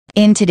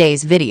In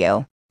today's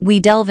video, we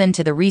delve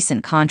into the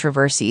recent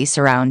controversy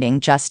surrounding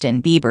Justin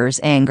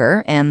Bieber's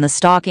anger and the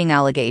stalking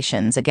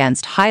allegations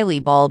against Hailey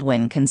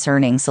Baldwin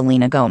concerning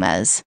Selena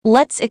Gomez.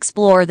 Let's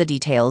explore the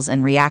details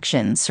and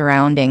reactions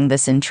surrounding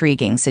this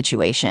intriguing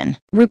situation.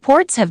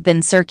 Reports have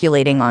been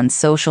circulating on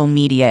social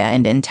media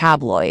and in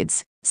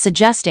tabloids,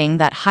 suggesting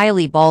that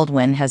Hailey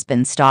Baldwin has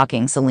been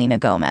stalking Selena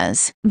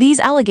Gomez. These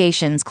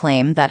allegations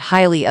claim that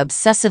Hailey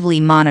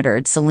obsessively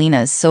monitored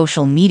Selena's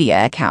social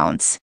media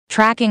accounts,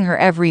 tracking her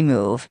every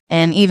move,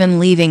 and even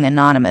leaving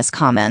anonymous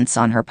comments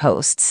on her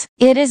posts.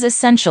 It is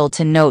essential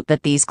to note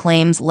that these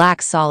claims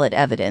lack solid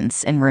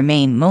evidence and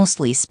remain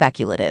mostly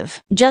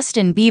speculative.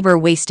 Justin Bieber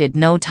wasted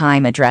no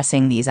time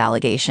addressing these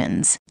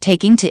allegations.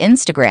 Taking to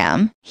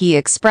Instagram, he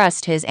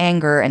expressed his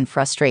anger and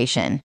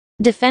frustration,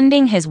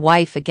 defending his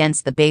wife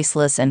against the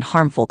baseless and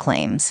harmful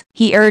claims.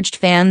 He urged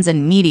fans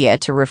and media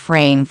to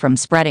refrain from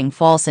spreading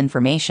false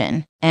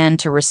information and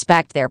to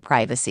respect their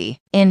privacy.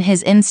 In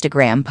his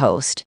Instagram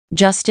post,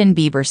 Justin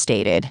Bieber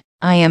stated,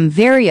 "I am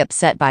very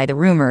upset by the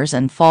rumors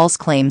and false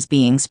claims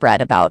being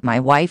spread about my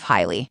wife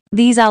Hailey.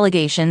 These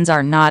allegations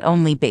are not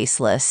only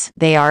baseless,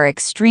 they are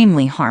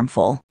extremely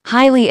harmful.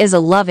 Hailey is a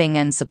loving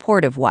and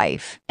supportive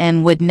wife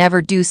and would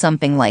never do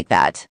something like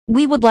that.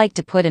 We would like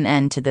to put an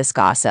end to this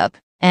gossip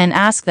and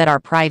ask that our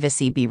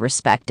privacy be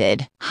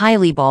respected."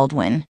 Hailey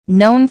Baldwin,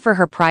 known for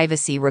her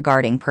privacy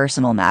regarding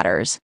personal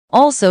matters,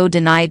 also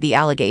denied the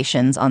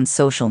allegations on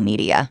social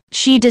media.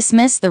 She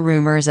dismissed the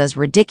rumors as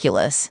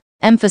ridiculous,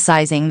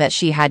 emphasizing that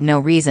she had no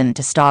reason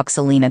to stalk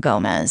Selena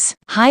Gomez.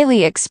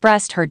 Hailey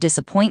expressed her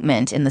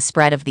disappointment in the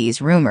spread of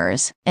these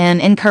rumors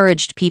and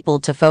encouraged people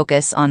to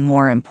focus on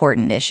more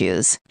important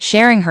issues.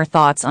 Sharing her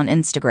thoughts on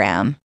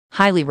Instagram,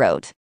 Hailey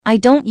wrote, "I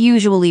don't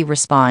usually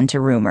respond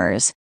to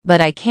rumors, but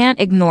I can't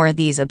ignore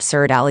these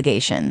absurd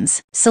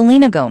allegations."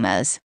 Selena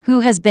Gomez,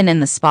 who has been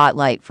in the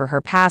spotlight for her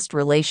past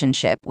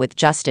relationship with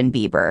Justin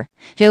Bieber,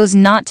 chose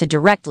not to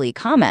directly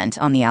comment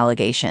on the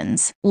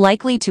allegations.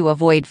 Likely to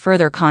avoid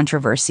further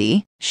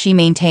controversy, she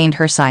maintained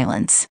her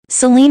silence.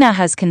 Selena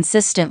has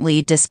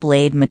consistently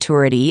displayed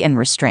maturity and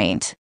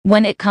restraint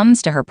when it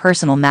comes to her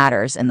personal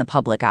matters in the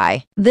public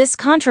eye. This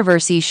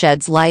controversy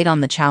sheds light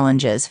on the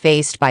challenges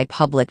faced by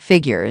public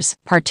figures,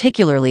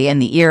 particularly in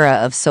the era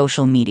of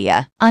social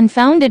media.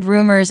 Unfounded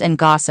rumors and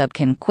gossip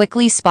can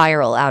quickly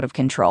spiral out of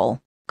control,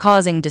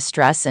 causing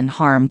distress and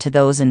harm to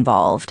those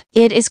involved.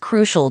 It is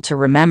crucial to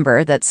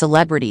remember that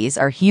celebrities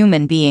are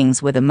human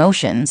beings with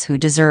emotions who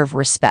deserve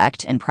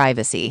respect and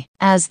privacy.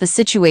 As the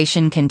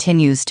situation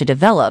continues to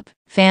develop,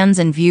 fans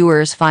and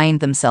viewers find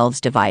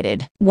themselves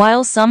divided.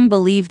 While some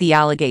believe the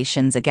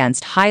allegations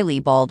against Hailey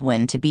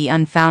Baldwin to be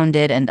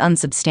unfounded and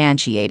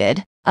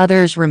unsubstantiated,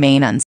 others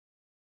remain uncertain.